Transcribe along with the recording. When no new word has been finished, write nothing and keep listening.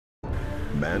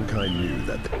Mankind knew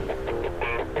that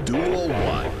Duel 1.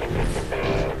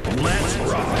 Let's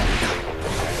rock!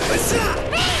 What's up?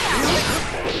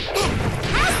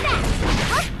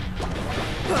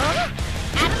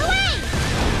 Out of the way!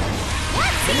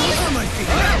 Let's see! On my feet!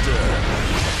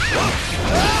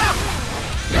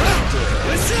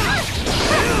 What's up?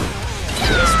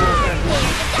 This won't end well.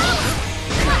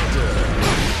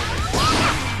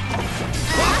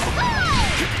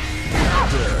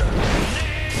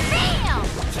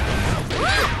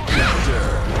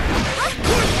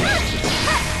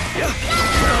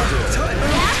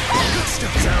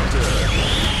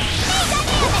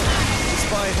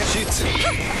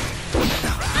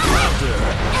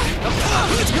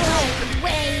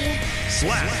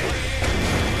 Slap!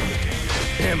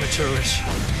 Amateurish.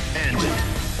 Anji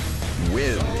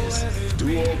wins.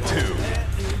 Duel 2.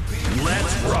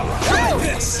 Let's rock! Try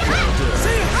this! See ya!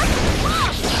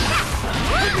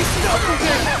 Let me stop you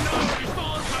there!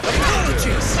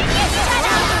 Apologies!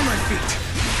 On my feet!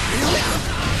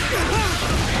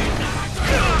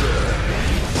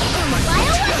 On my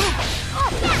feet!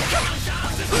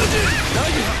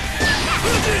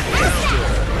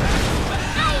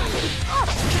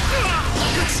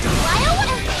 Good stuff!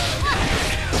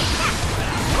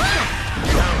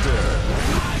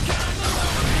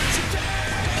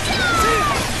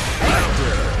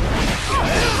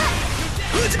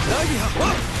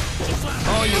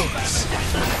 All yours.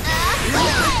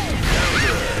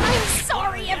 I'm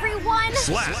sorry, everyone!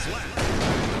 Slap!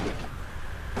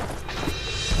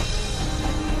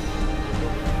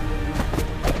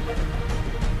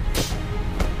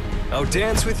 I'll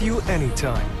dance with you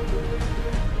anytime.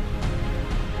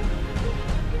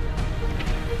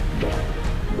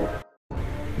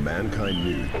 Mankind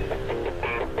knew.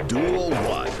 Duel 1.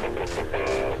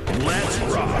 Let's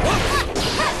rock!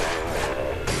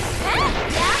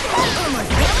 Oh my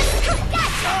God!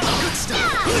 Good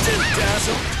stuff!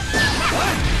 Dazzle!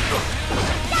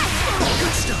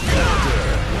 Good stuff! Counter!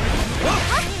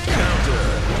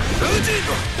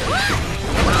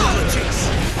 Apologies!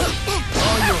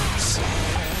 All yours!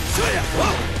 There you go!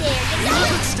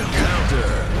 Good stuff! Counter!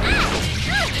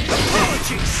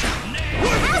 Apologies!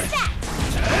 How's that?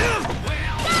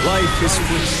 Life is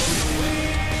free.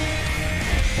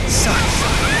 Side.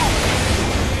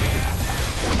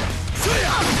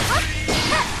 You're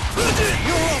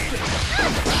open!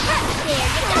 There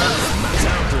you go!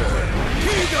 Counter!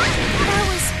 Here you go! That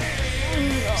was...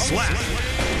 Slap!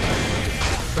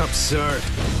 Absurd.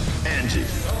 Anji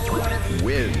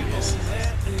wins.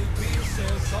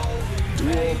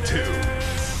 Duel 2.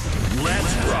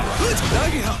 Let's rock!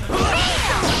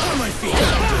 On my feet!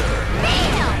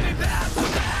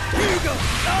 Here you go!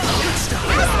 Good stuff!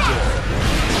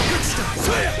 Good stuff!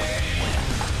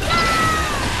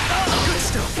 Good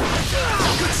stuff!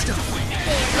 Good stuff!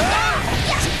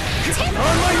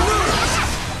 On my nerves!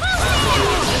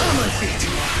 On my feet!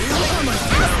 On my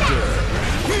feet!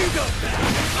 Here you go!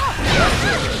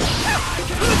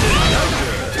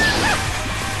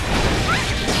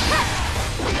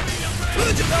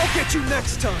 I'll get you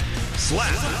next time!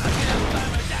 Slap! Yes,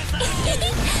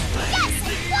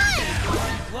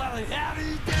 one!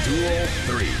 Duel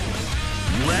 3.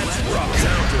 Let's rock!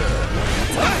 Counter!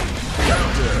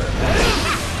 Counter!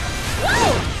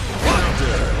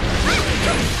 Counter!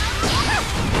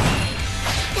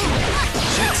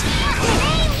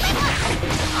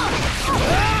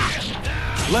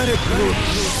 Let it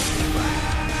loose!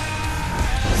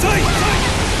 Sight!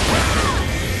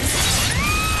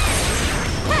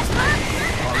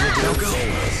 Go, go!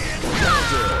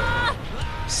 Counter!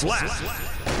 Slap!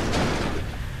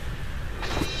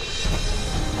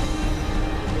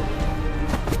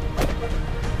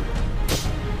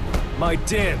 My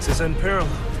dance is unparalleled.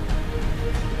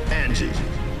 Anji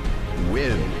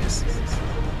wins.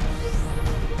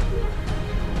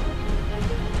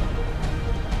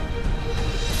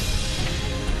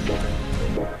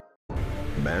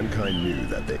 Mankind knew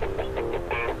that they...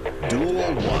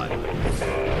 Duel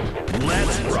 1.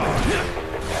 Let's rock!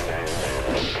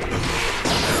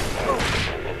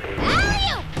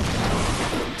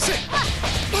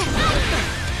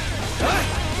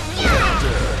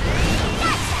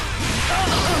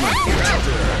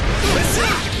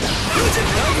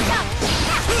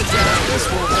 This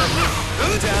won't end well.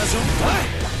 Dazzle!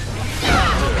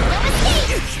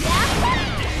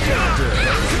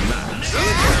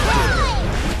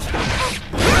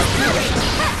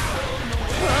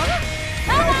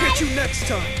 I'll get you next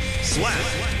time! Slap!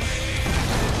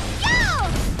 Go!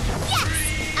 Yes!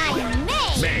 I may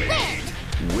win!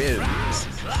 Wins.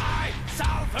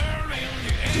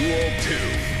 Duel 2.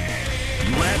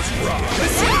 Let's rock!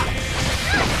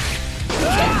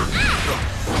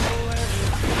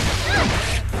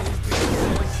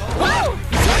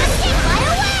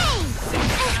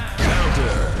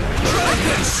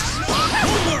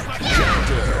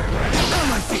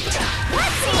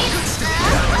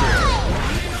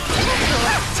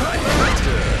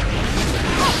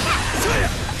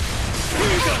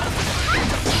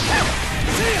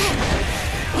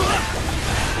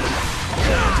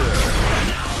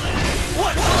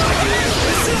 What? On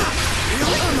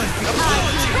my feet.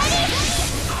 Ready?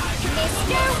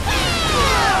 Mr. Wheel!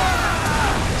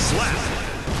 Slap.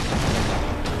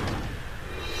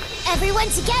 Everyone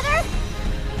together?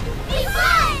 Be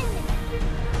fun!